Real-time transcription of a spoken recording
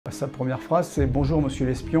Sa première phrase, c'est « Bonjour monsieur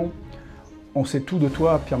l'espion, on sait tout de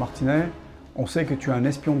toi Pierre Martinet, on sait que tu es un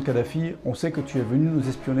espion de Kadhafi, on sait que tu es venu nous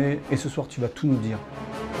espionner et ce soir tu vas tout nous dire. »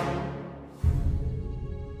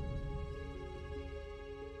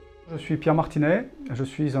 Je suis Pierre Martinet, je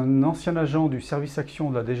suis un ancien agent du service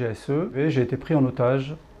action de la DGSE et j'ai été pris en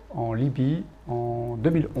otage en Libye en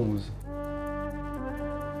 2011.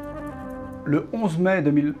 Le 11 mai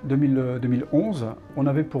 2011, on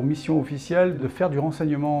avait pour mission officielle de faire du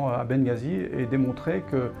renseignement à Benghazi et démontrer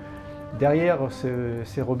que derrière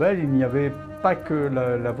ces rebelles, il n'y avait pas que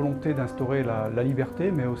la volonté d'instaurer la liberté,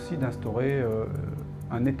 mais aussi d'instaurer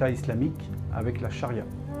un État islamique avec la charia.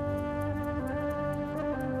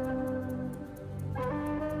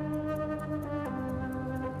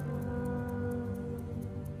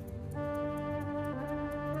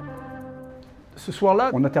 Ce soir-là,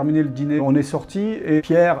 on a terminé le dîner, on est sortis et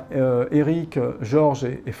Pierre, Eric, Georges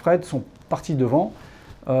et Fred sont partis devant.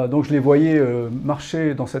 Donc je les voyais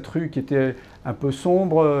marcher dans cette rue qui était un peu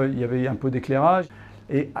sombre, il y avait un peu d'éclairage.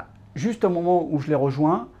 Et juste au moment où je les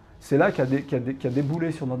rejoins, c'est là qu'a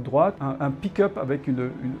déboulé sur notre droite un pick-up avec une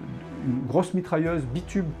grosse mitrailleuse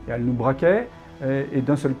bitube. Et elle nous braquait et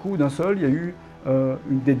d'un seul coup, il y a eu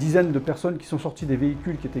des dizaines de personnes qui sont sorties des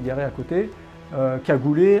véhicules qui étaient garés à côté,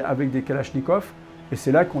 cagoulés avec des kalachnikovs. Et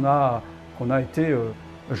c'est là qu'on a été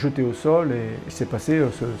jetés au sol et s'est passé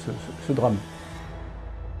ce drame.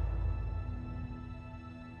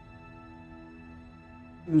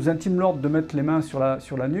 Ils nous intiment l'ordre de mettre les mains sur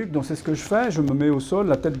la nuque, donc c'est ce que je fais, je me mets au sol,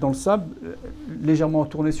 la tête dans le sable, légèrement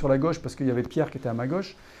tournée sur la gauche parce qu'il y avait Pierre qui était à ma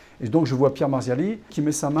gauche. Et donc je vois Pierre Marziali qui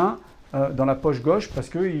met sa main dans la poche gauche parce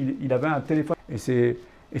qu'il avait un téléphone. Et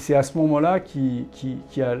c'est à ce moment-là qu'il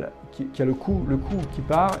y a le coup qui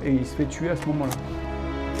part et il se fait tuer à ce moment-là.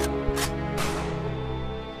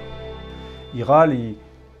 Il râle,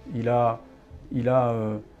 il a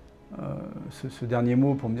ce dernier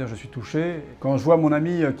mot pour me dire « je suis touché ». Quand je vois mon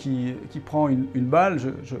ami qui prend une balle,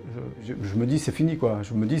 je me dis c'est fini quoi.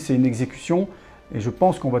 Je me dis c'est une exécution et je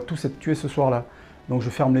pense qu'on va tous être tués ce soir-là. Donc je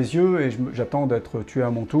ferme les yeux et j'attends d'être tué à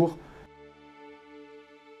mon tour.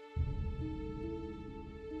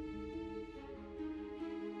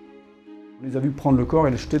 On les a vus prendre le corps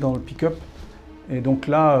et les jeter dans le pick-up. Et donc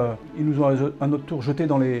là, ils nous ont à notre tour jetés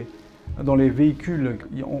dans les véhicules.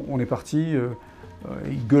 On est partis.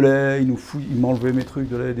 Ils gueulaient, ils m'enlevaient mes trucs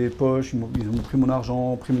des poches, ils ont pris mon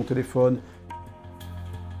argent, pris mon téléphone.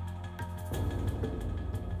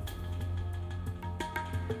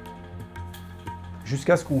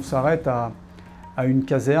 Jusqu'à ce qu'on s'arrête à une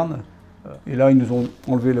caserne. Et là, ils nous ont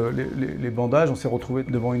enlevé les bandages, on s'est retrouvés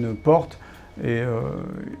devant une porte. Et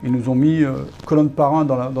ils nous ont mis colonne par un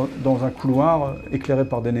dans un couloir éclairé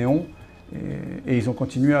par des néons. Et ils ont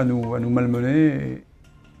continué à nous malmener.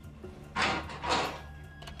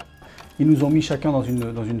 Ils nous ont mis chacun dans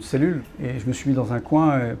une cellule et je me suis mis dans un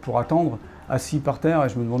coin pour attendre, assis par terre et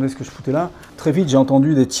je me demandais ce que je foutais là. Très vite, j'ai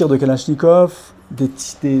entendu des tirs de kalachnikov,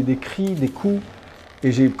 des cris, des coups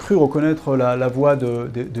et j'ai cru reconnaître la voix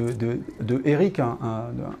de Eric,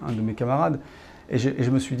 un de mes camarades. Et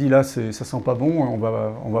je me suis dit, là, ça sent pas bon,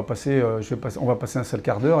 on va passer un sale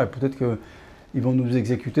quart d'heure et peut-être qu'ils vont nous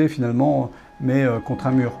exécuter finalement, mais contre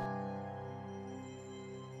un mur.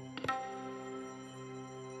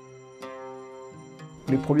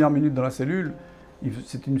 Les premières minutes dans la cellule,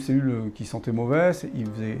 c'était une cellule qui sentait mauvais, il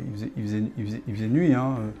faisait nuit,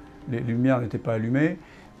 hein, les lumières n'étaient pas allumées.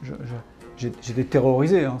 J'étais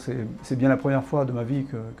terrorisé, hein, c'est bien la première fois de ma vie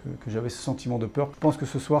que j'avais ce sentiment de peur. Je pense que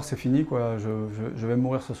ce soir c'est fini, quoi. Je vais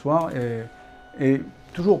mourir ce soir. Et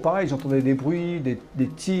toujours pareil, j'entendais des bruits, des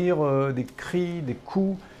tirs, des cris, des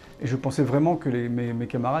coups. Et je pensais vraiment que mes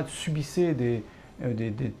camarades subissaient des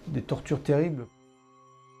tortures terribles.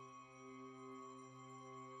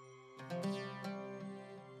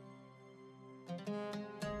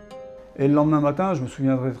 Et le lendemain matin, je me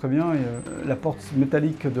souviendrai très bien, la porte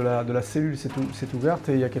métallique de la cellule s'est ouverte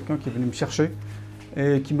et il y a quelqu'un qui est venu me chercher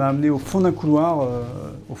et qui m'a amené au fond d'un couloir.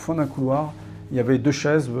 Il y avait deux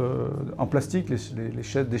chaises en plastique,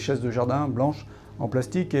 des chaises de jardin blanches en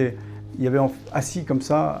plastique et il y avait assis comme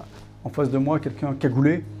ça, en face de moi, quelqu'un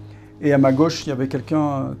cagoulé. Et à ma gauche, il y avait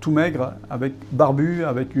quelqu'un tout maigre, barbu,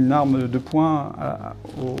 avec une arme de poing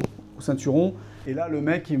au ceinturon. Et là, le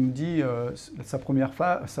mec, il me dit, sa première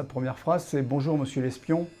phrase, c'est « Bonjour, monsieur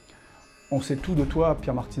l'espion, on sait tout de toi,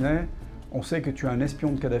 Pierre Martinet, on sait que tu es un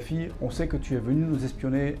espion de Kadhafi, on sait que tu es venu nous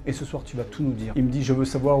espionner et ce soir, tu vas tout nous dire. » Il me dit « Je veux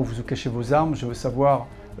savoir où vous cachez vos armes, je veux savoir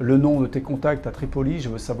le nom de tes contacts à Tripoli, je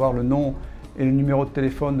veux savoir le nom et le numéro de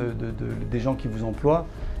téléphone des gens qui vous emploient. »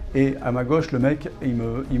 Et à ma gauche, le mec, il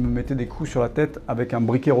me mettait des coups sur la tête avec un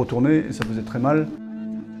briquet retourné et ça faisait très mal.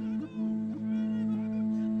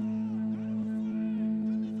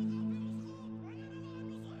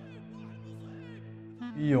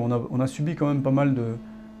 on a subi quand même pas mal de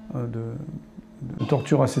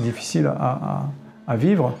tortures assez difficiles à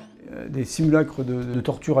vivre. Des simulacres de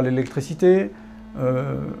torture à l'électricité,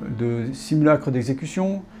 de simulacres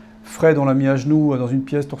d'exécution. Fred, on l'a mis à genoux dans une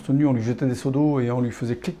pièce, torse nu, on lui jetait des seaux d'eau et on lui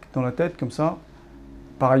faisait clic dans la tête, comme ça.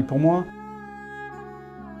 Pareil pour moi.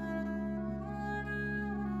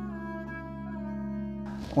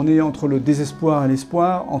 On est entre le désespoir et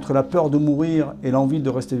l'espoir, entre la peur de mourir et l'envie de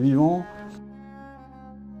rester vivant.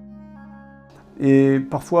 Et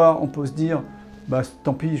parfois, on peut se dire, bah,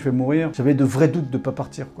 tant pis, je vais mourir. J'avais de vrais doutes de ne pas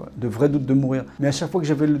partir, quoi, de vrais doutes de mourir. Mais à chaque fois que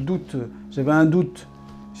j'avais le doute, j'avais un doute,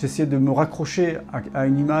 j'essayais de me raccrocher à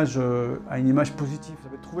une image positive.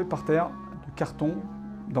 J'avais trouvé par terre de carton,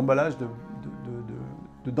 d'emballage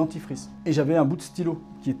de dentifrice. Et j'avais un bout de stylo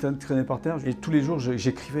qui était traîné par terre. Et tous les jours,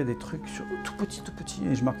 j'écrivais des trucs sur tout petit.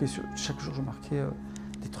 Et je marquais chaque jour, je marquais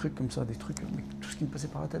des trucs comme ça, des trucs, mais tout ce qui me passait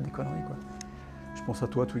par la tête, des conneries, quoi. Je pense à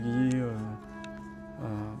toi, Twiggy.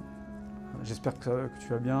 J'espère que tu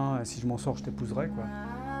vas bien. Et si je m'en sors, je t'épouserai, quoi.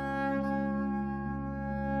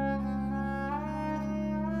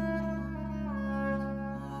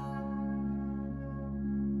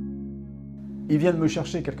 Ils viennent me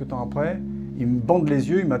chercher quelques temps après. Ils me bandent les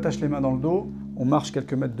yeux, ils m'attachent les mains dans le dos, on marche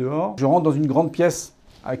quelques mètres dehors. Je rentre dans une grande pièce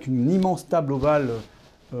avec une immense table ovale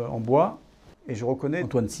en bois et je reconnais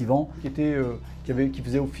Antoine Sivan qui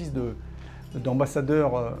faisait office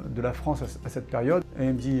d'ambassadeur de la France à cette période. Et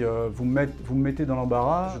il me dit vous me mettez dans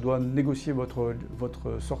l'embarras, je dois négocier votre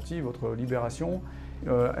sortie, votre libération.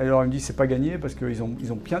 Alors il me dit c'est pas gagné parce qu'ils ont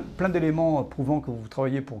plein d'éléments prouvant que vous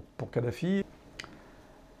travaillez pour Kadhafi.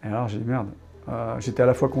 Et alors j'ai dit merde. J'étais à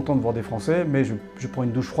la fois content de voir des Français, mais je prends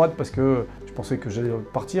une douche froide parce que je pensais que j'allais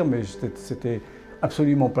partir, mais c'était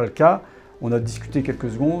absolument pas le cas. On a discuté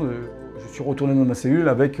quelques secondes, je suis retourné dans ma cellule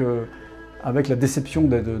avec la déception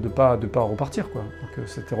de ne pas repartir, quoi. Donc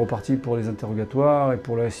c'était reparti pour les interrogatoires et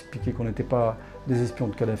pour leur expliquer qu'on n'était pas des espions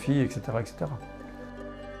de Kadhafi, etc., etc.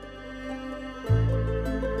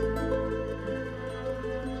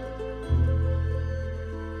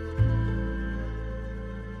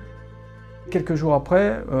 Quelques jours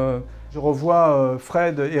après, je revois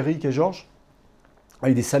Fred, Eric et Georges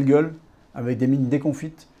avec des sales gueules, avec des mines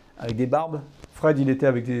déconfites, avec des barbes. Fred, il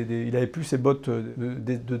avait plus ses bottes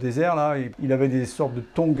de désert là, il avait des sortes de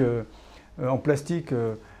tongs en plastique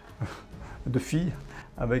de filles,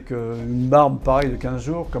 avec une barbe pareille de 15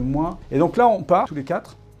 jours comme moi. Et donc là, on part tous les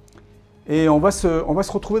quatre et on va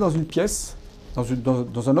se retrouver dans une pièce,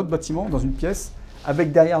 dans un autre bâtiment, dans une pièce,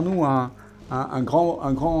 avec derrière nous un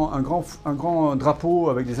grand drapeau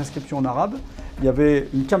avec des inscriptions en arabe. Il y avait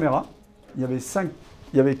une caméra, il y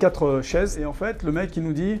avait 4 chaises. Et en fait, le mec, il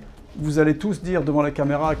nous dit, vous allez tous dire devant la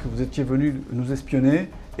caméra que vous étiez venus nous espionner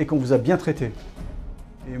et qu'on vous a bien traité.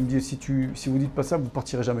 Et il me dit, si vous dites pas ça, vous ne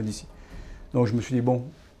partirez jamais d'ici. Donc je me suis dit, bon,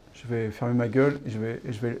 je vais fermer ma gueule et je vais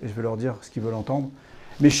leur dire ce qu'ils veulent entendre.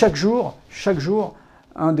 Mais chaque jour,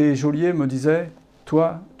 un des geôliers me disait,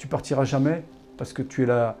 toi, tu partiras jamais parce que tu es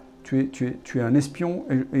là. Tu es un espion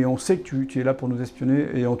et on sait que tu es là pour nous espionner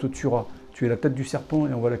et on te tuera. Tu es la tête du serpent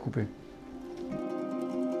et on va la couper.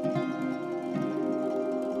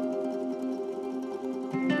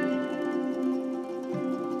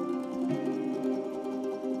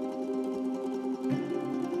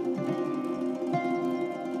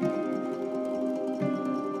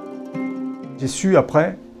 J'ai su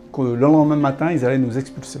après que le lendemain matin, ils allaient nous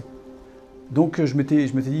expulser. Donc je m'étais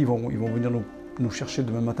dit, ils vont venir nous chercher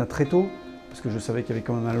demain matin très tôt, parce que je savais qu'il y avait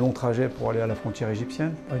quand même un long trajet pour aller à la frontière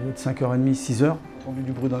égyptienne. Il devait être 5h30, 6h. J'ai entendu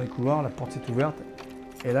du bruit dans les couloirs, la porte s'est ouverte,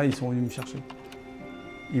 et là ils sont venus me chercher.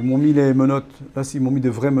 Ils m'ont mis les menottes, là ils m'ont mis de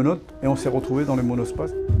vraies menottes, et on s'est retrouvés dans les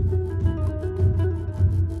monospaces.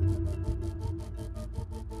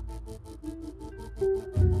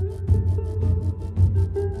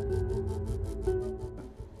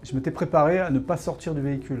 Je m'étais préparé à ne pas sortir du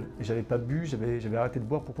véhicule. Et j'avais pas bu, j'avais arrêté de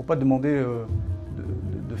boire pour pas demander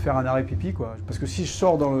de faire un arrêt pipi, quoi. Parce que si je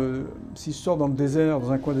sors dans le désert,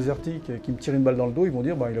 dans un coin désertique, et qu'ils me tirent une balle dans le dos, ils vont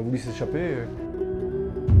dire bah, il a voulu s'échapper.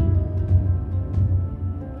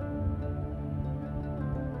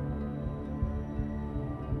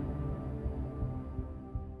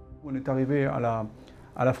 On est arrivé à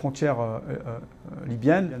la frontière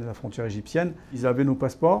libyenne, à la frontière égyptienne. Ils avaient nos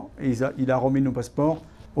passeports et il a remis nos passeports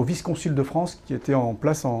au vice-consul de France qui était en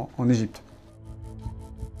place en Égypte.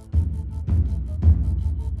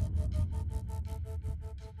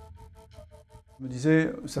 Je me disais,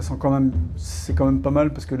 c'est quand même pas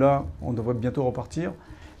mal parce que là, on devrait bientôt repartir.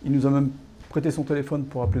 Il nous a même prêté son téléphone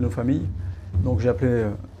pour appeler nos familles. Donc j'ai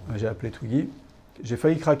appelé Twiggy. J'ai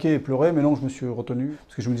failli craquer et pleurer, mais non, je me suis retenu.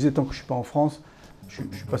 Parce que je me disais, tant que je ne suis pas en France,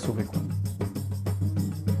 je suis pas sauvé, quoi.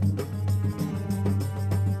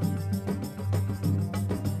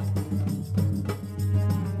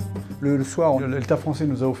 Le soir, l'État français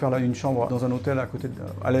nous a offert une chambre dans un hôtel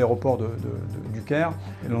à l'aéroport du Caire.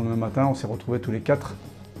 Et le lendemain matin, on s'est retrouvés tous les 4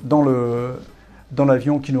 dans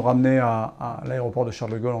l'avion qui nous ramenait à l'aéroport de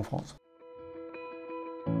Charles de Gaulle en France.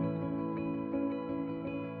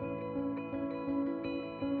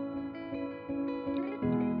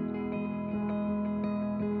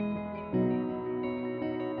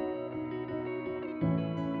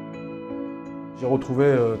 J'ai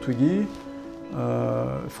retrouvé Twiggy.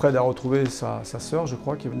 Fred a retrouvé sa sœur, je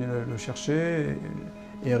crois, qui est venue le chercher,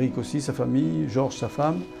 et Eric aussi, sa famille, Georges, sa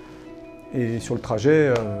femme. Et sur le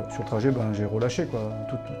trajet, ben, j'ai relâché, quoi.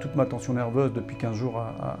 Toute ma tension nerveuse depuis 15 jours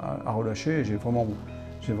a relâché, et j'ai vraiment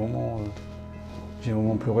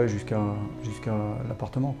pleuré jusqu'à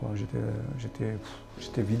l'appartement, quoi.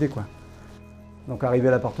 J'étais vidé, quoi. Donc arrivé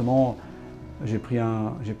à l'appartement, j'ai pris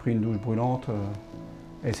une douche brûlante,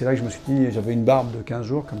 et c'est là que je me suis dit, j'avais une barbe de 15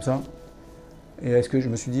 jours, comme ça. Et je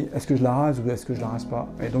me suis dit, est-ce que je la rase ou est-ce que je la rase pas?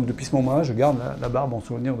 Et donc depuis ce moment-là, je garde la barbe en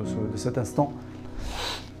souvenir de cet instant,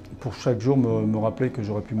 pour chaque jour me rappeler que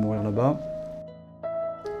j'aurais pu mourir là-bas.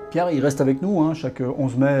 Pierre, il reste avec nous, hein. Chaque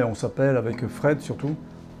 11 mai, on s'appelle avec Fred surtout.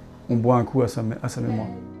 On boit un coup à sa mémoire.